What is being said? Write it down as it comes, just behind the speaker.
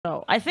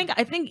No, I think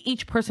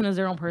each person is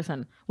their own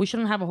person. We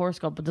shouldn't have a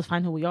horoscope, but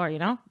define who we are. You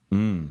know.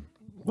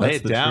 Lay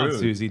it down,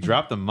 Suzy.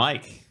 Drop the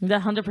mic.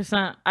 That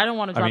 100%. I don't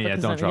want to drop it. Yeah,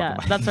 don't drop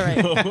the mic. That's all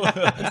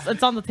right.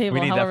 it's on the table.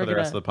 We need that for the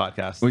rest of the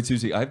podcast. Wait,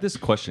 Suzy, I have this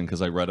question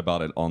because I read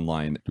about it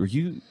online. Were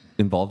you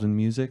involved in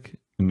music,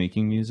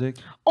 making music?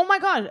 Oh my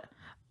God.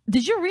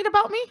 Did you read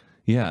about me?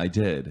 Yeah, I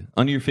did.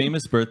 On your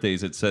famous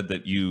birthdays, it said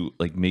that you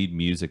like made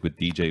music with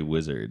DJ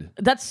Wizard.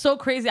 That's so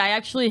crazy. I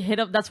actually hit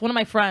up. That's one of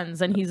my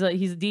friends, and he's a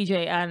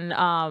DJ, and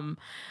I'm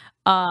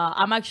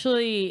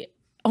actually.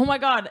 Oh my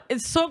God,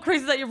 it's so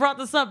crazy that you brought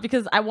this up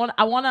because I want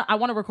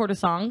to record a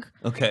song.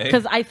 Okay.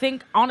 Because I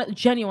think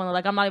genuinely,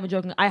 like I'm not even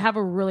joking, I have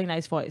a really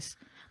nice voice.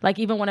 Like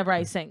even whenever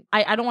I sing,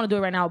 I don't want to do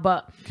it right now,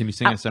 but can you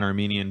sing us an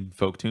Armenian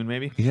folk tune,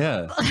 maybe?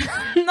 Yeah.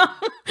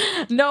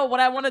 No. What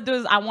I want to do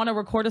is I want to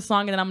record a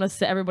song and then I'm gonna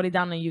sit everybody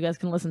down and you guys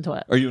can listen to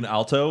it. Are you an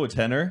alto, a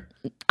tenor?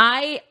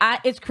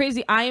 It's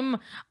crazy. I'm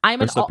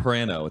or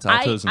soprano. It's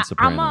altos and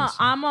sopranos.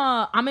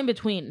 I'm in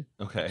between.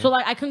 Okay. So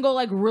like I can go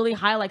like really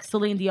high like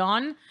Celine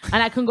Dion,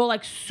 and I can go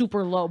like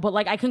super low, but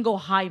like I can go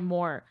high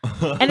more.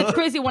 And it's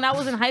crazy. When I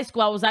was in high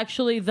school, I was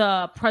actually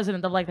the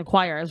president of like the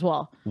choir as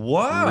well.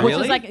 Wow. Which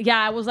is like, yeah,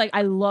 I was like,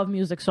 I love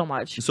music so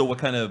much. So what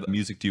kind of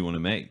music do you want to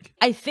make?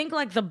 I think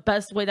like the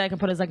best way that I can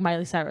put it is like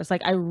Miley Cyrus.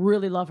 Like I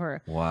really love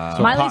her. Wow.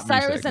 So Miley pop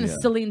Cyrus music, and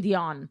Celine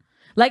Dion.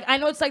 Like I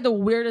know it's like the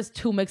weirdest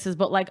two mixes,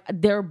 but like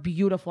they're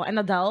beautiful. And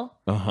Adele,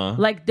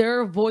 like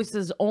their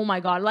voices, oh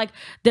my God. Like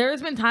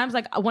there's been times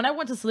like when I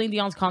went to Celine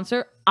Dion's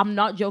concert, I'm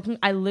not joking,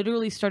 I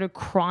literally started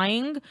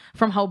crying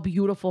from how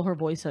beautiful her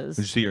voice is.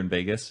 Did you see her in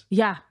Vegas?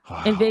 Yeah,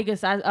 in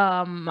Vegas at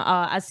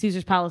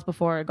Caesar's Palace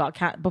before it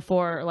got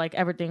before like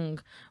everything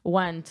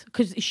went,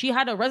 because she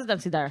had a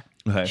residency there.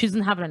 Okay. She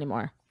doesn't have it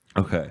anymore.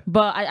 Okay.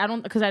 But I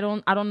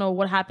don't know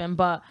what happened,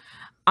 but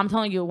I'm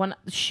telling you, when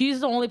she's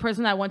the only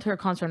person that went to her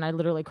concert and I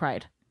literally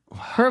cried.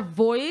 Her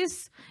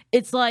voice,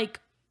 it's like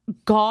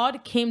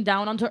God came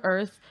down onto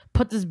earth,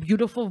 put this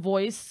beautiful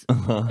voice,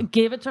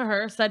 gave it to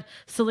her, said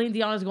Celine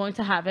Dion is going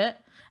to have it,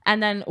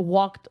 and then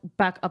walked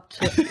back up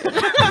to it.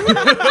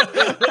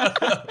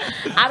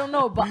 I don't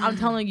know, but I'm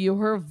telling you,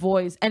 her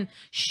voice, and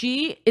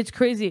it's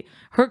crazy.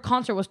 Her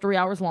concert was 3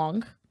 hours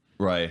long.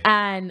 Right.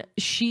 And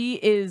she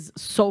is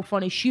so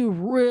funny. She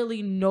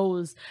really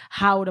knows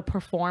how to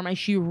perform, and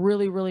she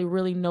really, really,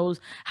 really knows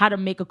how to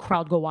make a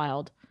crowd go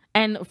wild.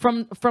 And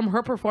from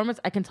her performance,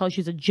 I can tell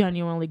she's a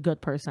genuinely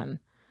good person.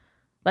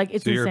 Like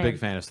it's so you're insane. a big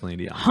fan of Celine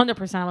Dion.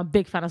 100%. I'm a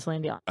big fan of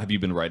Celine Dion. Have you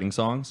been writing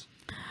songs?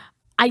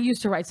 I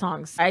used to write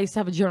songs. I used to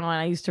have a journal and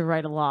I used to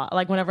write a lot.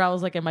 Like whenever I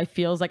was like in my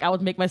feels, like I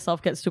would make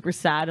myself get super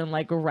sad and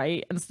like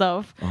write and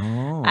stuff.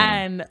 Oh.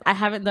 And I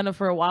haven't done it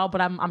for a while, but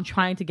I'm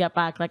trying to get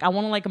back. Like I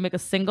want to like make a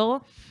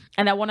single,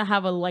 and I want to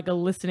have a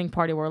listening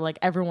party where like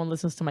everyone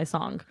listens to my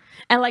song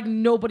and like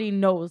nobody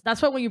knows.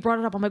 That's why when you brought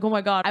it up, I'm like, oh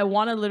my God, I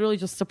want to literally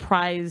just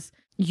surprise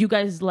you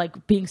guys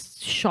like being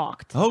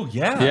shocked. Oh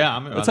yeah. Yeah.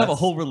 Let's have a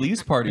whole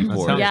release party for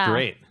it. Sounds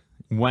great.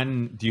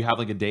 When do you have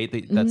like a date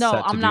that's no, set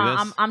to I'm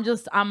not. do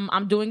this?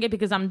 I'm doing it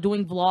because I'm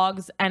doing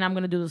vlogs and I'm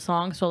gonna do the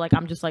song. So like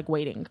I'm just like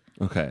waiting.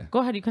 Okay. Go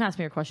ahead. You can ask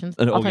me your questions.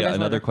 And, oh yeah,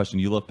 another question.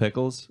 You love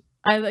pickles?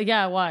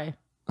 Yeah. Why?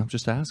 I'm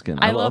just asking.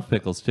 I love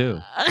pickles too.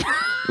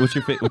 What's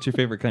your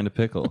favorite kind of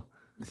pickle?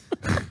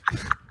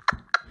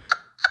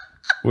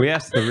 We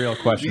asked the real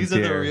questions. These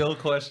are here. the real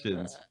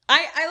questions.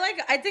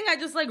 I think I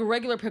just like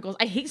regular pickles.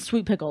 I hate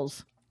sweet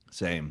pickles.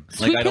 Same.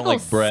 Sweet like I don't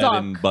like bread suck.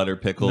 and butter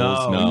pickles.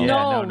 No.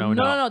 No.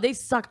 No. They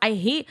suck. I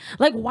hate.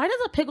 Like, why does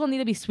a pickle need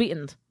to be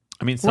sweetened?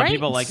 I mean, some Right?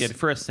 people like it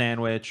for a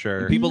sandwich,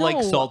 or People like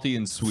No. salty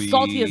and sweet.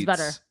 Salty is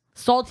better.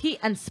 Salty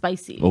and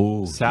spicy.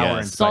 Oh, sour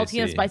and Salty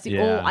and spicy.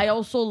 Yeah. Oh, I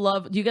also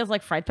love. Do you guys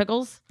like fried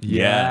pickles?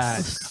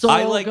 Yes. So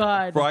I like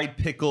good. fried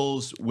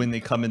pickles when they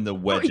come in the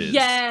wedges.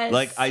 Yes.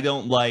 Like I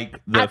don't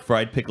like the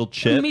fried pickle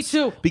chips. Me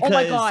too. Oh Because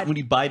my God. when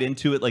you bite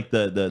into it, like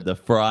the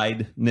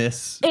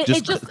friedness It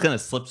just kind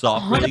of slips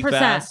off really 100%.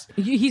 fast.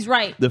 He's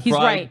right. The He's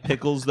fried right.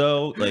 pickles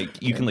though,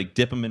 like you can like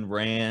dip them in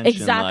ranch.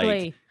 Exactly.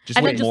 And, like, just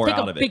and want then just more take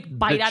out a of big it.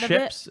 bite the out of it.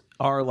 chips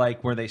are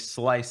like where they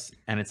slice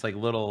and it's like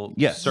little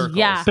Yes. circles.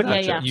 Yeah, Pickle yeah,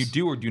 yeah. chips. You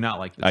do or do not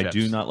like the I chips?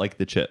 do not like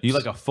the chips. You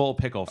like a full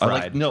pickle I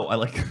fried?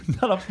 like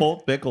not a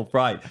full pickle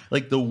fried,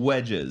 like the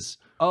wedges.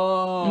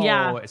 Oh,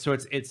 Yeah. So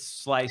it's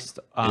sliced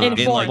In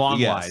fourth. longwise.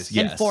 Yes.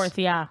 In fourth,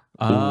 yeah.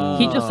 Oh.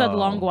 He just said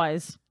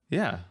longwise.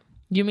 Yeah.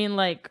 You mean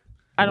like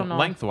I don't know.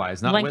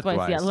 Lengthwise, not lengthwise.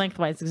 widthwise. Yeah,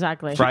 lengthwise.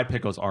 Exactly. Fried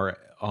pickles are.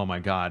 Oh my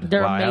God.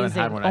 They're wow, I haven't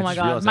amazing. had one. Oh I my just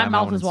God. realized My I haven't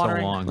mouth had one is in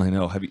watering. So long. I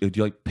know. Do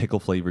you like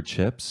pickle flavored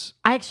chips?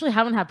 I actually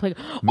haven't had plague.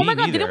 Oh Me my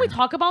God! neither. Didn't we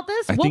talk about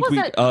this? I What think was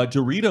that?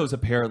 Doritos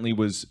apparently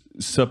was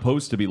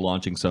supposed to be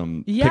launching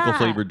some pickle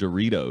flavored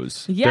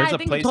Doritos. Yeah, There's I a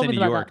think you place told in me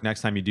New about York that.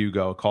 next time you do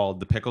go called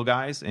the Pickle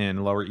Guys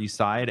in Lower East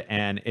Side,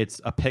 and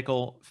it's a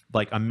pickle,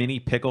 like a mini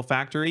pickle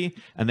factory,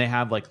 and they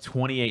have like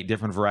 28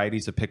 different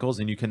varieties of pickles,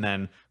 and you can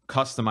then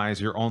customize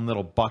your own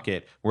little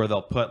bucket where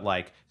they'll put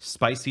like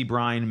spicy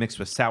brine mixed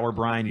with sour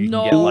brine. You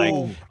can get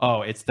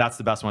like, that's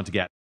the best one to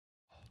get.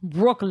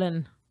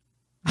 Brooklyn.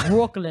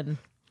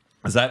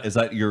 Is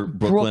that your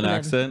Brooklyn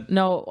accent?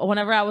 No,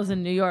 whenever I was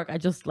in New York,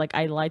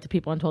 I lied to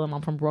people and told them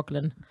I'm from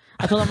Brooklyn.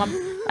 I told them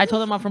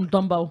I'm from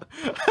Dumbo.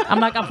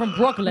 I'm from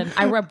Brooklyn.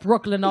 I rep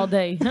Brooklyn all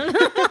day.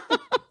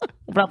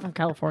 But I'm from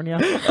California.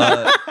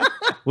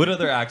 What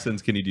other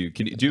accents can you do?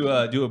 Can you do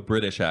a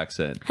British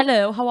accent?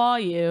 Hello, how are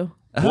you?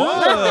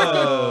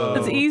 Whoa,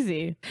 It's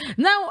easy.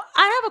 Now,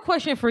 I have a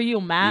question for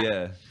you, Matt.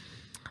 Yeah.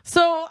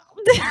 So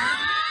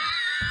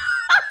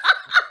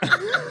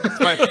It's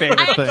my favorite thing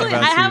about Suzy.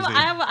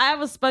 I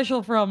have a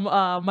special from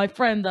my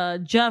friend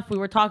Jeff. We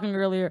were talking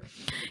earlier.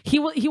 He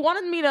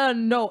wanted me to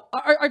know: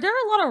 are there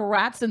a lot of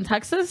rats in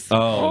Texas?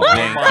 Oh,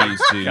 thank you,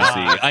 Suzy.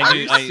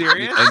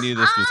 I knew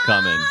this was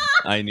coming.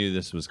 I knew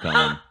this was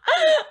coming.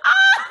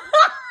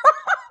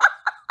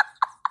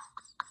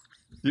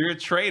 You're a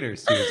traitor,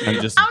 Suzy.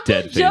 I'm just I'm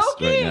dead-faced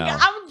joking. right now.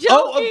 I'm joking.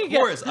 Oh, of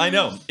course. I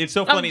know. It's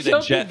so funny that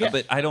joking. Jeff,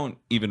 but I don't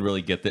even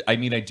really get the. I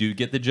mean, I do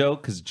get the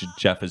joke because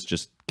Jeff has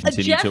just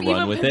continued Jeff to run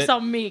even with picks it.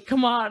 on me.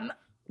 Come on.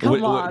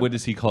 Come on. What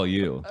does he call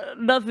you?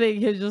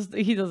 Nothing.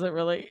 He doesn't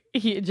really.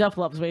 Jeff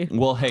loves me.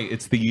 Well, hey,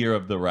 it's the year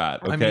of the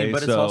rat. Okay, I mean,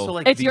 but it's also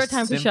like It's the your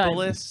time to shine.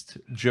 simplest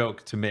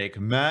joke to make.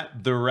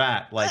 Matt the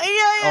rat. Like,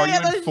 Yeah, are you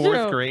in that's fourth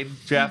true. grade,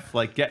 Jeff?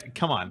 Like,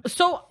 come on.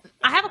 So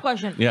I have a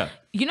question. Yeah.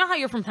 You know how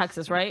you're from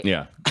Texas, right?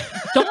 Yeah.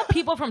 Don't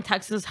people from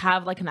Texas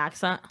have like an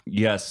accent?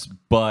 Yes,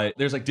 but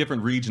there's like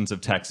different regions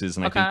of Texas,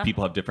 and I Okay. think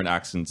people have different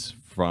accents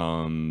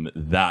from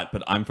that.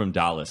 But I'm from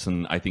Dallas,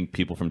 and I think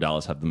people from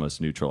Dallas have the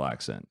most neutral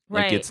accent.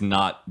 Like Right. it's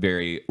not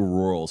very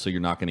rural, so you're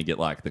not going to get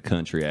like the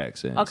country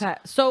accent. Okay.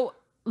 So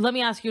let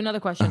me ask you another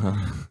question.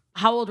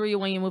 How old were you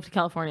when you moved to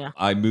California?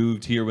 I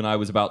moved here when I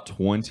was about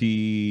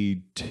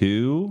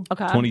 22,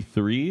 Okay.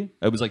 23.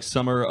 It was like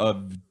summer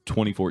of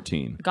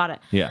 2014. Got it.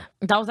 Yeah.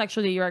 That was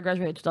actually the year I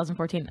graduated,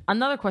 2014.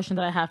 Another question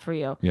that I have for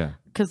you. Yeah.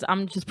 Because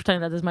I'm just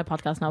pretending that this is my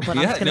podcast now. But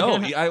I'm Yeah, just gonna no,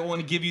 give it- I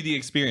want to give you the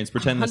experience.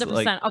 Pretend this 100%.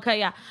 like Okay,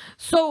 yeah.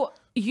 So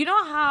you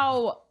know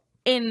how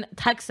in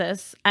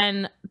Texas,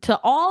 and to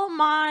all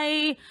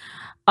my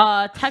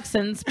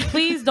Texans,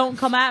 please don't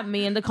come at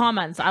me in the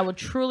comments. I would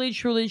truly,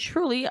 truly,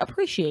 truly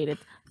appreciate it.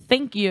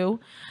 Thank you.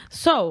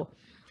 So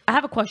I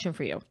have a question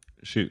for you.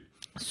 shoot.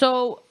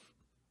 So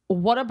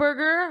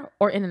Whataburger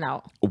or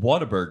In-N-Out?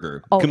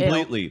 Whataburger, Oh,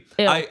 completely.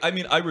 ew. I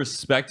mean, I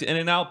respect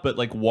In-N-Out, but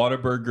like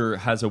Whataburger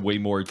has a way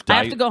more. I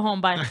have to go home.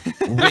 Bye.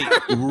 Wait,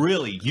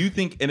 really? You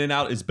think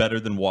In-N-Out is better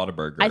than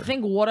Whataburger? I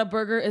think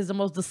Whataburger is the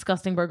most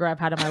disgusting burger I've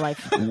had in my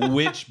life.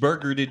 Which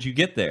burger did you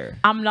get there?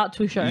 I'm not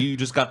too sure. You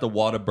just got the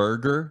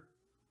Whataburger?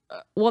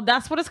 Well,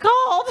 that's what it's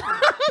called.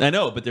 I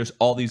know, but there's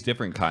all these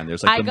different kinds.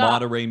 There's like the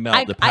Monterey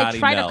Melt, the Patty I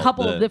tried Melt. a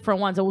couple of different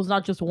ones. It was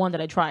not just one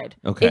that I tried.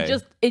 Okay.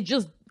 It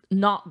just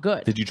not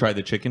good. Did you try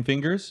the chicken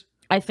fingers?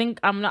 I think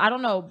I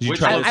don't know. Did you Which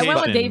try I went with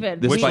location?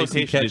 David. The Which spicy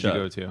location did you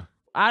ketchup. go to?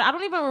 I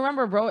don't even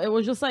remember, bro. It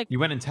was just like You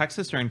went in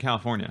Texas or in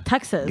California?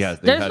 Texas. Yeah,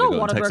 they There's had no to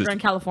go in Whataburger Texas. in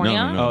California.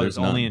 No, Oh, there's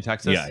it's only none. in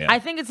Texas? Yeah, yeah. I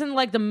think it's in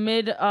like the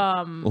mid.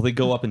 Well, they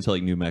go up into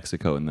like New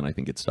Mexico, and then I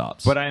think it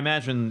stops. But I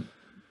imagine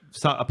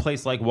a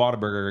place like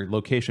Whataburger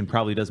location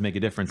probably does make a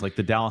difference. Like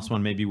the Dallas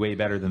one may be way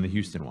better than the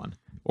Houston one.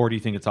 Or do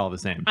you think it's all the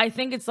same? I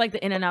think it's like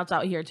the In-N-Outs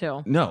out here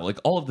too. no, like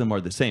all of them are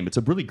the same. It's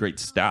a really great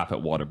staff at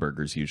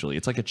Whataburgers usually.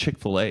 It's like a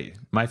Chick-fil-A.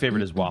 My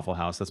favorite is Waffle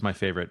House. That's my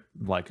favorite.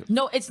 Like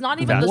No, it's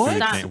not even fast the food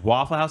staff. chain.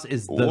 Waffle House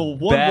is the Well,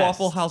 one best.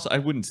 Waffle House I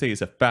wouldn't say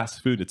is a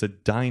fast food. It's a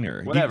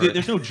diner. Whatever.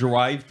 There's no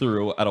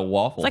drive-through at a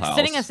Waffle It's like House.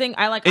 sitting and saying,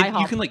 I like And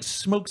IHOP. you can like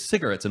smoke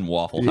cigarettes in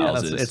Waffle Yeah,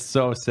 Houses. it's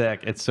so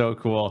sick. It's so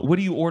cool. What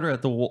do you order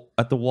at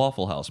the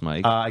Waffle House,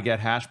 Mike? I get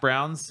hash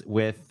browns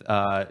with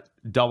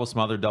double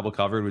smothered, double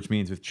covered, which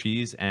means with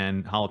cheese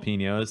and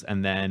jalapenos,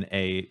 and then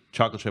a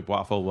chocolate chip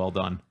waffle well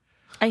done.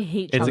 I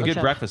hate It's a chocolate good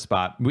chip. breakfast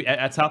spot.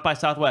 At South by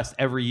Southwest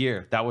every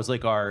year. That was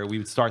like we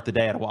would start the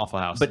day at a Waffle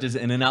House. But does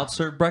In-N-Out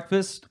serve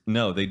breakfast?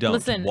 No, they don't.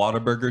 Listen,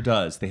 Whataburger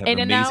does. They have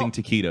In-N-Out- amazing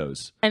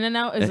taquitos.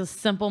 In-N-Out is a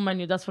simple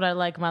menu. That's what I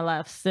like. My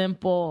life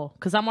simple,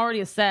 because I'm already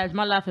a Sag.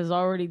 My life is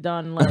already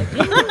done. Like,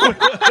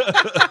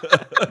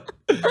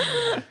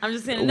 I'm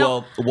just saying.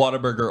 No, Well,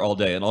 Whataburger all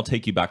day, and I'll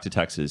take you back to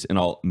Texas, and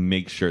I'll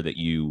make sure that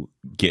you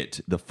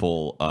get the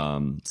full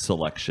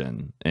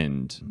selection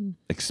and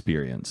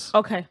experience.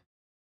 okay.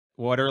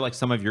 what are like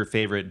some of your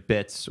favorite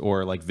bits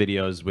or like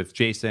videos with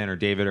Jason or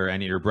David or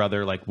any of your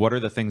brother? Like, what are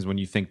the things when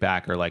you think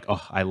back are like,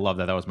 oh, I love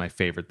that. That was my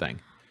favorite thing.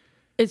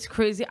 It's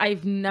crazy.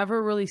 I've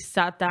never really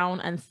sat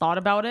down and thought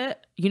about it.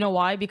 You know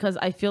why? Because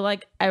I feel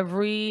like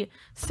every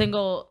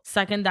single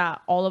second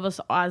that all of us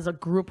as a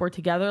group were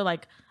together,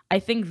 like, I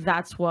think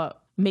that's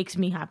what makes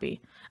me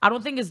happy. I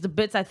don't think it's the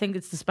bits. I think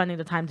it's the spending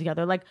the time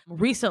together. Like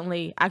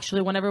recently,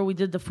 actually, whenever we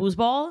did the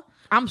foosball,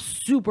 I'm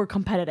super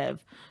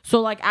competitive.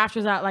 So like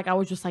after that, like I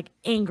was just like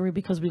angry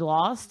because we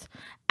lost.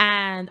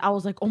 And I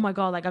was like, oh my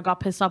God, like I got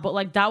pissed off. But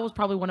like that was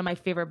probably one of my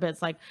favorite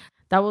bits. Like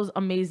that was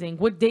amazing.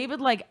 With David,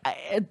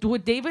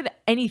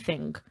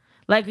 anything.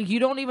 Like you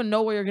don't even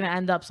know where you're gonna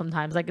end up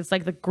sometimes. Like it's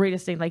like the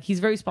greatest thing. Like he's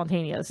very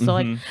spontaneous. So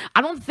like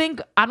I don't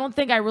think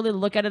I really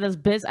look at it as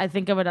bits. I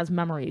think of it as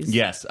memories.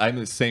 Yes, I'm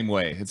the same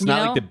way. It's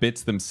not like the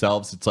bits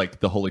themselves. It's like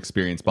the whole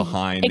experience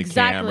behind the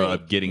camera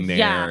of getting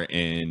there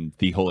and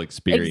the whole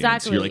experience.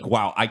 Exactly. You're like,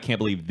 wow, I can't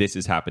believe this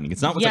is happening.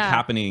 It's not what's like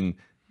happening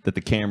that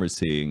the camera's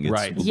seeing.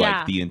 It's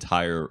like the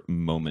entire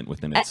moment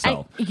within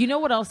itself. You know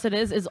what else it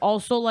is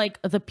also like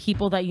the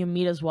people that you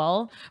meet as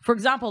well. For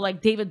example, like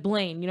David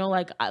Blaine, you know,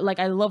 like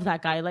I love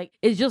that guy. Like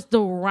it's just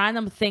the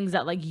random things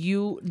that like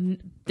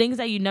things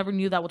that you never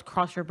knew that would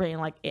cross your brain.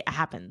 Like it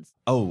happens.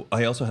 Oh,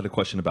 I also had a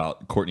question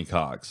about Courtney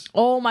Cox.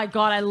 Oh my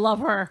God, I love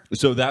her.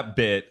 So that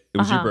bit, it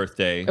was your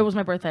birthday. It was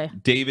my birthday.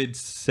 David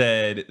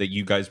said that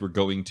you guys were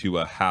going to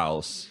a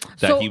house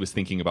that he was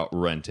thinking about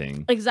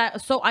renting.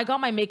 Exactly. So I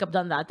got my makeup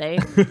done that day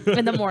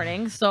in the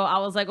morning. So I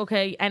was like,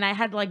 okay. And I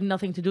had like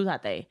nothing to do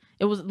that day.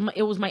 It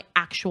was my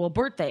actual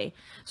birthday.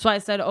 So I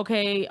said,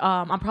 okay,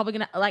 I'm probably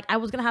gonna I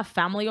was gonna have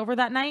family over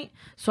that night.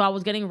 So I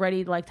was getting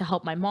ready like to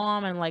help my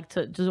mom and like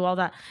to do all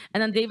that.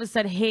 And then David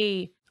said,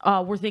 hey,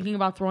 we're thinking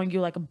about throwing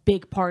you like a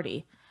big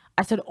party.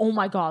 I said, oh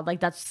my God, like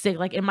that's sick.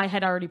 Like in my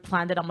head, I already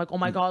planned it. I'm like, oh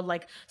my God,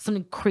 like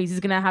something crazy is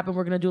going to happen.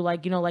 We're going to do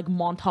like, you know, like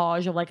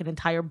montage of like an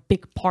entire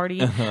big party,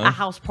 a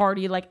house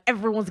party. Like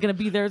everyone's going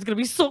to be there. It's going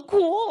to be so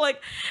cool.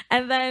 Like,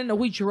 and then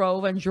we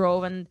drove.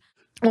 And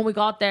when we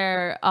got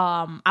there,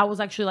 I was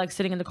actually like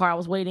sitting in the car. I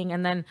was waiting.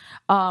 And then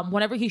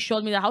whenever he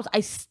showed me the house,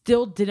 I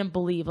still didn't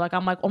believe. Like,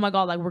 I'm like, oh my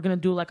God, like we're going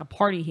to do like a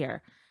party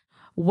here.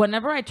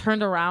 Whenever I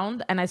turned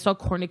around and I saw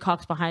Courtney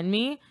Cox behind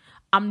me,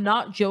 I'm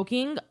not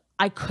joking.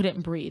 I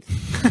couldn't breathe.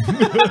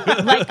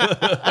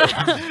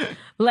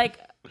 like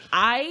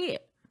I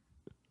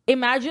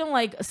imagine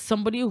like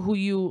somebody who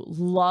you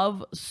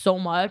love so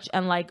much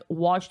and like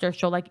watch their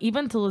show. Like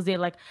even to this day,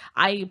 like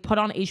I put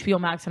on HBO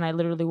Max and I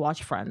literally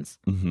watch Friends.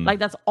 Like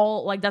that's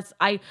all. Like that's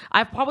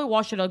I've probably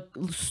watched it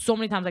so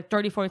many times, like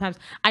 30, 40 times.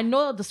 I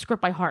know the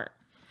script by heart.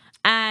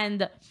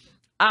 And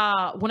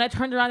when I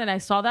turned around and I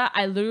saw that,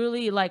 I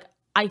literally like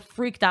I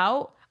freaked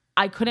out.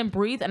 I couldn't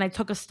breathe and I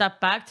took a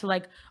step back to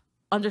like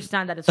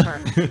understand that it's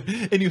her.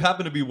 And you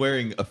happen to be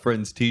wearing a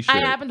Friend's t-shirt. I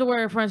happen to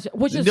wear a Friend's,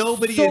 which is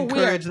nobody so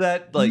encouraged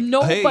weird. That. Like,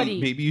 nobody.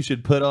 Hey, maybe you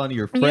should put on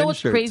your Friend's Friend's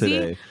shirt crazy?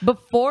 Today.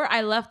 Before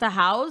I left the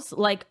house,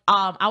 like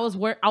I was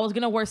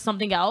gonna wear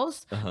something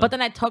else, but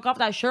then I took off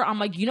that shirt. I'm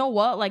like, you know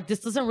what? Like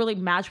this doesn't really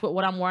match with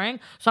what I'm wearing,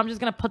 so I'm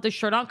just gonna put this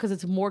shirt on because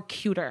it's more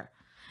cuter.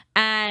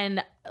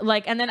 And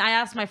then I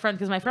asked my friend,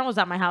 because my friend was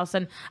at my house,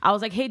 and I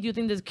was like, hey, do you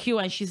think this is cute?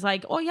 And she's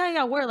like, oh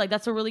yeah, wear it. Like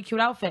that's a really cute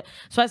outfit.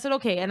 So I said,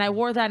 okay. And I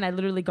wore that and I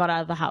literally got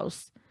out of the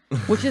house.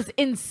 Which is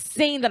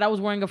insane that I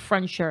was wearing a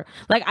Friends shirt.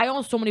 Like I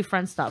own so many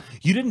Friends stuff.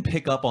 You didn't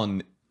pick up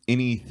on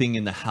anything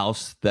in the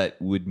house that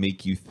would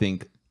make you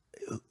think,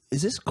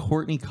 is this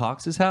Courtney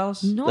Cox's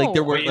house? No. Like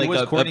there were Wait, like it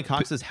was Courtney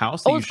Cox's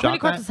house that Oh, you it's shot Courtney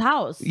Cox's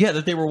house. Yeah,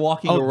 that they were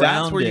walking around.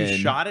 That's where you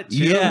shot it too?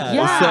 Yeah.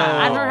 Yeah, So,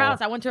 at her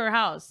house. I went to her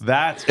house.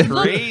 That's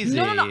crazy.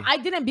 No, I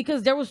didn't,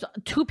 because there was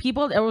two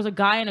people. There was a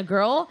guy and a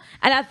girl,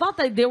 and I thought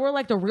that they were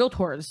like the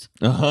realtors.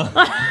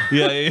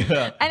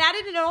 Yeah. And I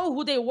didn't know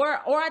who they were,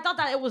 or I thought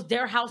that it was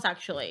their house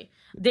actually.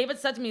 David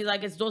said to me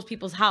like it's those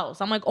people's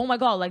house. I'm like, oh my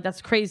God, like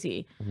that's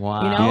crazy.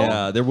 Wow. You know?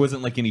 Yeah, there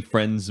wasn't like any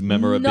Friends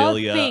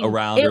memorabilia Nothing.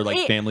 around or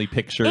like family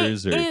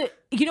pictures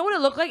you know what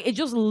it looked like? It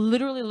just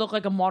literally looked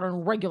like a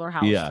modern regular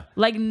house. Yeah.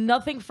 Like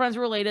nothing Friends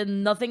related,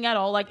 nothing at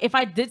all. Like if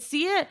I did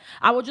see it,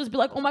 I would just be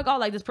like, oh my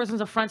God, like this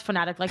person's a Friends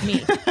fanatic like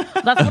me.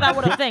 That's what I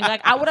would have think.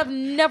 Like I would have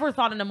never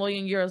thought in a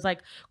million years, like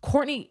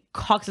Courtney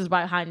Cox is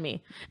behind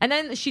me. And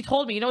then she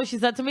told me, you know what she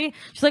said to me?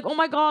 She's like, oh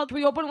my God,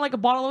 we opened like a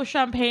bottle of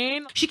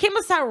champagne. She came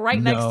and sat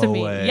right next to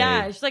me. way.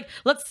 Yeah. She's like,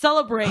 let's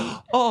celebrate.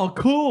 Oh,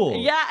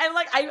 cool. Yeah. And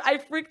like I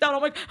freaked out.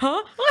 I'm like,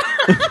 huh?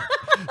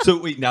 So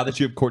wait, now that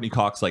you have Courtney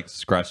Cox like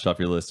scratched off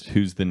your list,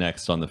 who's the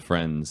next on the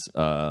Friends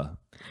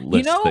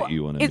list that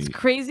you want to meet? It's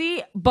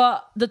crazy,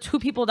 but the two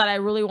people that I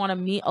really want to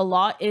meet a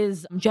lot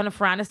is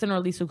Jennifer Aniston or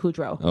Lisa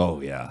Kudrow.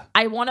 Oh yeah,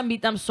 I want to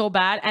meet them so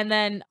bad. And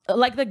then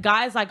like the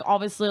guys, like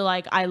obviously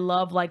like I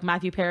love like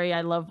Matthew Perry,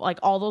 I love like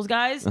all those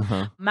guys,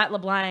 Matt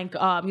LeBlanc,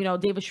 you know,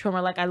 David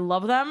Schwimmer, like I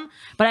love them,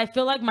 but I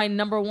feel like my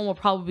number one will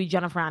probably be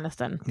Jennifer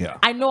Aniston. Yeah,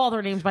 I know all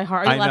their names by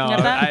heart. Are you I laughing know.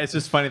 at that? It's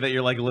just funny that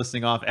you're like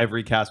listing off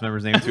every cast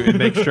member's name too, and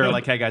make sure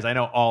like, hey guys, I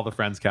know all the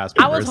Friends cast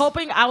members.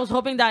 I was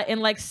hoping that in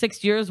like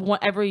 6 years,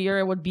 every year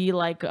it would be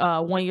like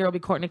 1 year will be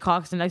Courtney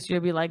Cox, and next year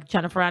would be like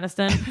Jennifer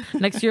Aniston.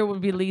 Next year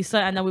would be Lisa,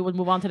 and then we would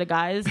move on to the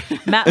guys,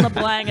 Matt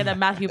LeBlanc, and then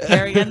Matthew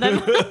Perry, and then.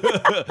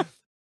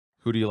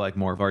 Who do you like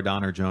more,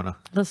 Vardon or Jonah?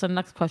 Listen,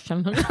 next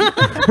question.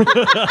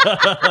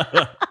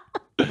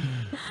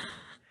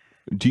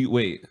 Do you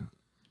wait?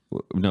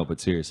 No, but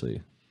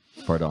seriously,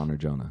 Vardon or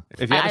Jonah?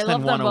 If you had to I send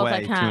love one them both, I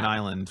away to can't. an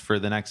island for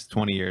the next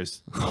 20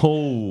 years,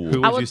 Oh,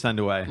 who would you send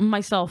away?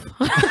 Myself.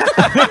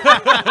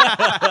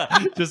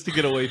 just to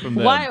get away from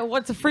them. Why?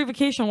 What's a free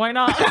vacation? Why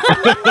not?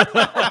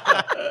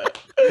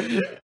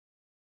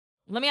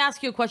 Let me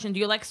ask you a question. Do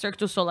you like Cirque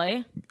du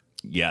Soleil?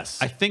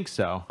 Yes, I think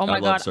so. Oh my I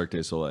God. love Cirque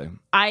du Soleil.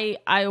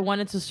 I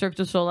went into Cirque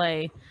du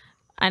Soleil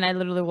and I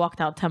literally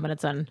walked out 10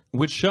 minutes in.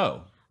 Which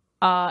show?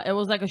 It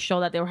was like a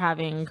show that they were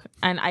having,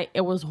 and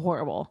it was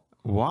horrible.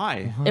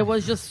 Why? It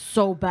was just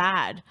so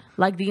bad.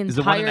 Like the entire. Is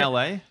it one in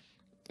LA?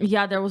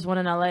 Yeah, there was one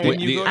in LA.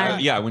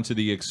 I went to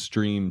the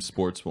extreme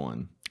sports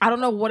one. I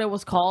don't know what it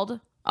was called. Me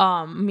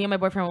and my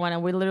boyfriend went,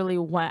 and we literally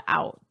went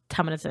out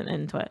 10 minutes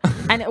into it,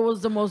 and it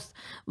was the most.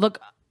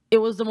 It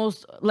was the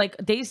most, like,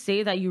 they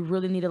say that you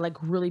really need to like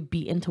really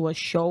be into a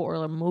show or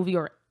a movie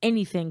or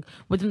anything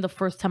within the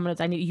first 10 minutes.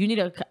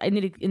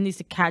 It needs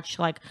to catch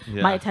like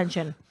my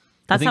attention.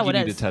 That's how it is. I think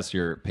you need to test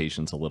your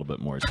patience a little bit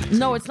more.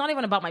 No, it's not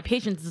even about my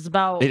patience.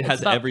 It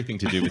has everything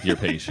to do with your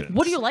patience.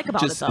 What do you like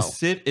about it, though? Just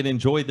sit and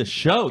enjoy the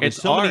show. There's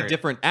so many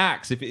different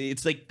acts. If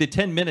it's like the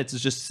 10 minutes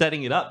is just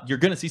setting it up, you're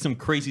going to see some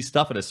crazy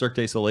stuff at a Cirque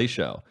du Soleil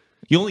show.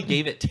 You only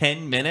gave it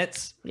 10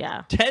 minutes?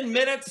 Yeah. 10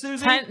 minutes,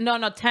 Suzy?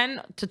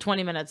 10 to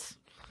 20 minutes.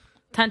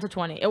 10 to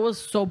 20. It was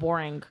so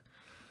boring.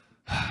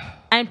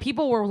 And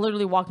people were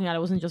literally walking out. It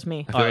wasn't just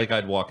me. I feel like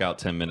I'd walk out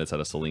 10 minutes at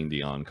a Celine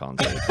Dion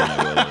concert than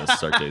I would at a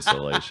Cirque du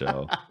Soleil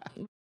show.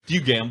 Do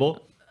you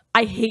gamble?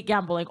 I hate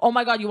gambling. Oh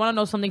my God, you want to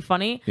know something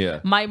funny?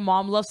 Yeah. My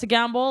mom loves to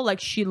gamble. Like,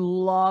 she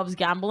loves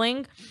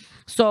gambling.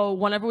 So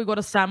whenever we go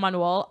to San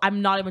Manuel,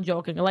 I'm not even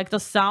joking. Like, the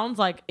sounds,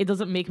 like, it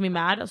doesn't make me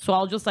mad. So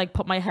I'll just like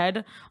put my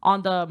head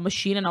on the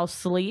machine and I'll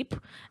sleep.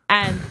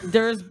 And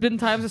there's been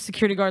times a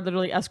security guard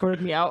literally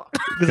escorted me out.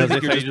 Because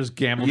if you just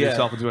gambled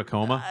yourself into a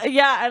coma?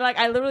 Yeah, and like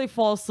I literally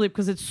fall asleep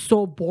because it's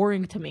so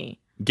boring to me.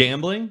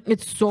 Gambling?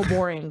 It's so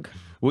boring.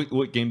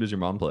 What game does your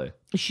mom play?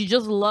 She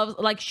just loves,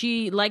 like,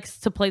 she likes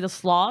to play the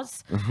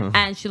slots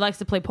and she likes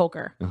to play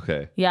poker.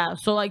 Okay. Yeah,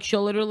 so like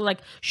she'll literally like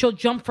she'll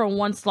jump from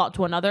one slot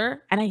to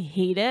another, and I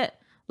hate it.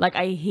 Like,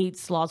 I hate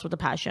slots with a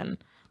passion.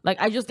 Like,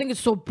 I just think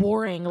it's so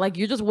boring. Like,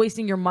 you're just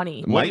wasting your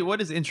money.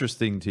 What is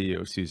interesting to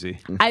you, Suzy?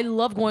 I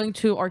love going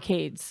to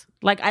arcades.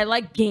 Like, I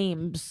like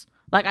games.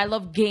 Like, I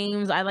love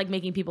games. I like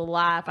making people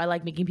laugh. I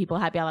like making people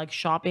happy. I like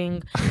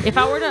shopping. If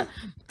I were to,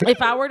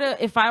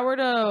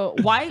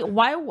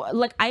 why,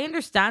 like, I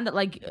understand that,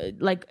 like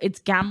it's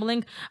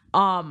gambling.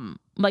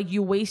 Like,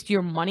 you waste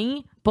your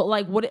money, but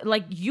like,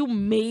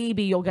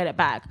 you'll get it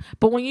back.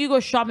 But when you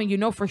go shopping, you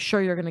know for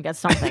sure you're gonna get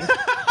something.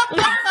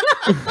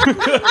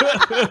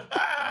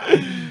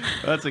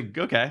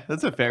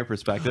 That's a fair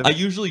perspective. I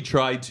usually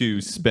try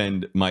to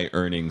spend my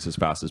earnings as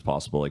fast as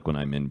possible, like when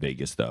I'm in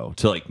Vegas, though,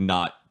 to like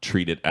not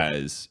treat it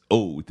as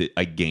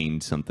I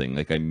gained something,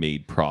 like I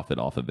made profit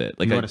off of it.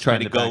 Like I try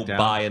to go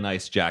buy a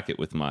nice jacket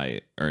with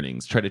my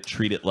earnings, try to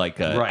treat it like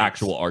an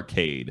actual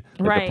arcade,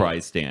 like a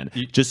prize stand,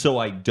 just so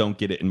I don't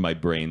get it in my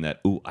brain that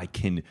I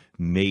can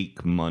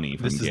make money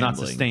from this is gambling. Not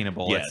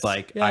sustainable. Yes. It's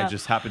like I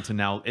just happen to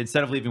now,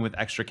 instead of leaving with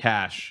extra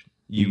cash,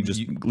 you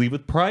just leave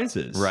with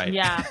prizes. Right.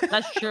 Yeah,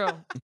 that's true.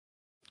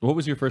 What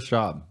was your first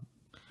job?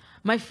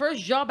 My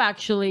first job,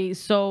 actually.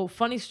 So,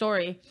 funny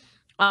story.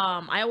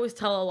 I always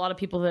tell a lot of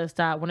people this,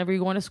 that whenever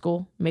you're going to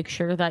school, make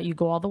sure that you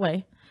go all the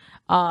way.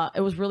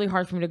 It was really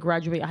hard for me to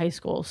graduate high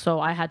school,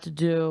 so I had to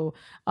do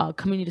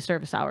community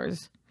service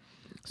hours.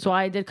 So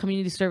I did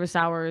community service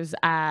hours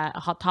at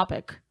Hot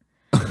Topic.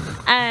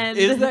 And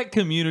is that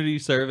community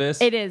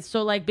service? It is.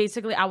 So like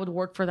basically I would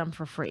work for them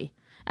for free.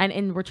 And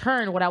in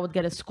return, what I would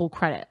get is school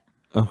credit.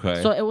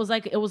 Okay. So it was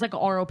like a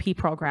ROP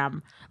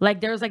program. Like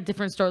there's like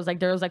different stores.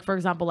 Like there's like, for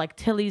example, like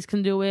Tilly's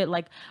can do it.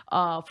 Like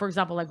for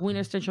example, like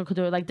Wiener Schnitzel could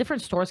do it. Like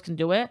different stores can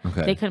do it.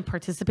 Okay. They can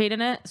participate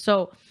in it.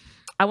 So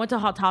I went to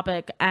Hot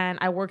Topic and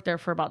I worked there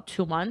for about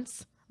 2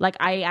 months. Like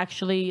I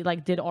actually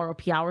like did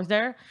ROP hours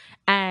there.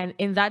 And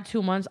in that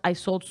 2 months, I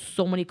sold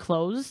so many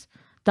clothes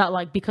that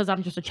like, because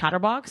I'm just a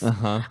chatterbox,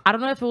 I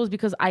don't know if it was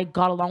because I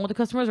got along with the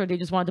customers or they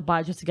just wanted to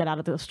buy just to get out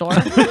of the store. I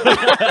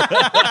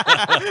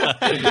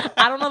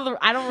don't know.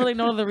 I don't really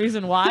know the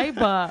reason why,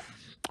 but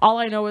all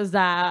I know is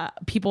that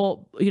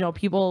people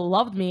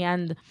loved me,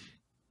 and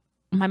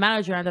my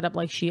manager ended up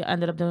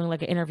doing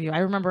like an interview. I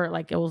remember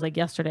like it was like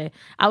yesterday.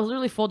 I was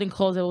literally folding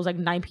clothes. It was like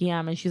 9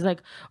 p.m. and she's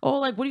like, "Oh,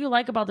 like what do you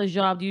like about this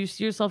job? Do you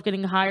see yourself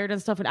getting hired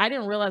and stuff?" And I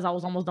didn't realize I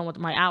was almost done with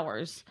my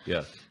hours.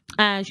 Yeah.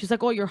 And she's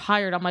like, "Oh, you're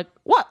hired." I'm like,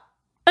 "What?"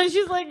 And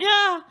she's like,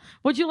 "Yeah,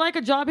 would you like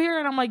a job here?"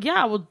 And I'm like,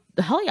 "Yeah, well,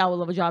 hell yeah, I would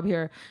love a job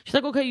here." She's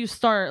like, "Okay, you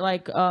start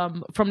like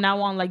from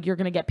now on, like you're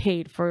gonna get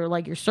paid for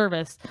like your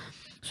service."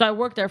 So I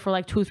worked there for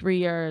like 2-3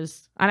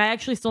 years, and I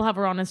actually still have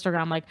her on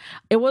Instagram. Like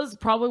it was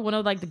probably one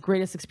of like the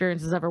greatest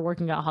experiences ever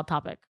working at Hot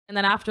Topic. And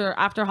then after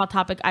Hot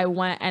Topic, I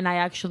went and I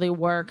actually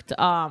worked.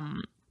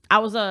 I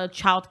was a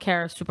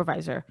childcare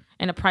supervisor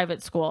in a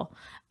private school,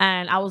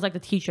 and I was like the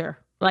teacher.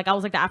 Like I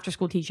was like the after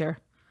school teacher.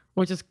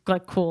 Which is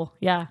like cool,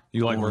 yeah.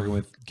 You like working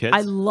with kids?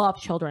 I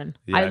love children.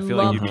 Yeah, I feel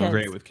like you'd be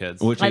great with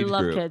kids. Which I age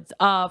love group? kids.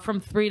 From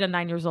 3 to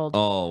 9 years old.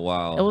 Oh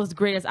wow! It was the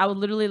greatest. I would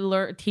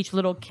literally teach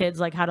little kids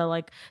like how to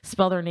like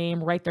spell their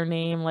name, write their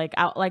name. Like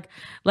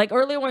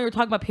earlier when we were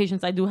talking about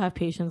patience, I do have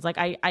patience. Like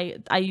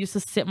I used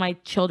to sit my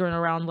children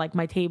around like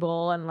my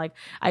table, and like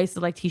I used to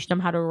like teach them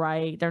how to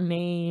write their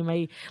name.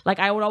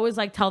 I would always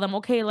like tell them,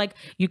 okay, like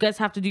you guys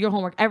have to do your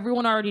homework.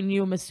 Everyone already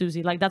knew Miss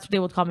Suzy. Like that's what they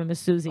would call me, Miss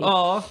Suzy.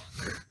 Oh.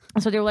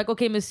 So they were like,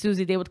 okay, Miss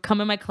Suzy. They would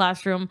come in my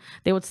classroom.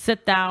 They would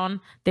sit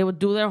down. They would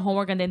do their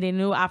homework. And then they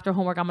knew after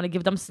homework, I'm going to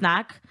give them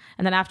snack.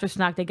 And then after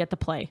snack, they get to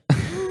play.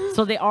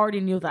 So they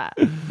already knew that.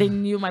 They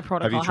knew my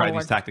protocol. Have you tried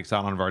these tactics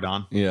out on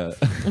Vardon? Yeah.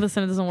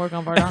 Listen, it doesn't work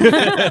on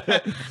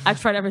Vardon. I've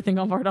tried everything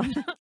on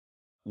Vardon.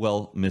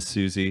 Well, Miss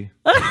Suzy,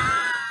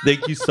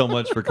 thank you so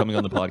much for coming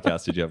on the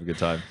podcast. Did you have a good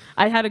time?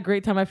 I had a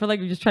great time. I feel like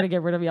you're just trying to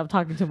get rid of me. I'm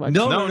talking too much.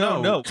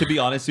 No. To be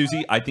honest,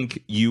 Suzy, I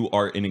think you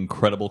are an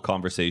incredible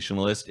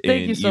conversationalist.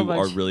 Thank and you so much.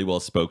 are really well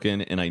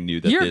spoken. And I knew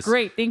that you're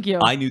great. Thank you.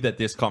 I knew that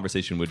this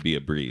conversation would be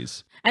a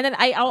breeze. And then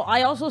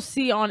I also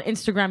see on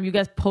Instagram you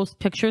guys post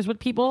pictures with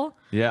people.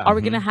 Yeah. Are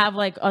we gonna have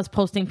like us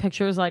posting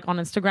pictures like on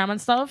Instagram and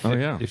stuff? Oh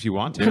yeah, if you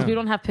want to. Because we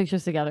don't have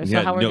pictures together.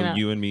 So how we're gonna...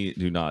 you and me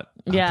do not.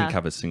 I think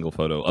have a single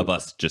photo of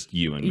us, just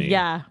you and me.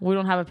 Yeah, we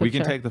don't have a picture. We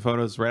can take the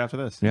photos right after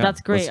this. Yeah.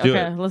 That's great.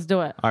 Let's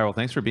do it. All right. Well,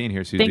 thanks for being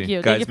here, Suzy. Thank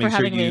you. Guys, Thank you make for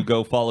sure having you me.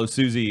 go follow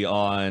Suzy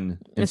on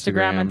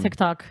Instagram and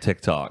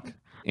TikTok.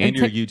 And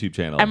your YouTube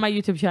channel. And my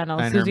YouTube channel,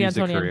 and SUZY her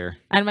music Antonyan. career.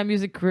 And my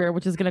music career,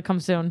 which is gonna come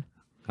soon.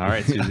 All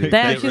right, Suzy.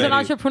 Damn, she's an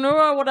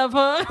entrepreneur or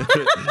whatever.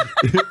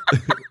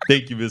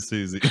 Thank you, Miss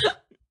Suzy.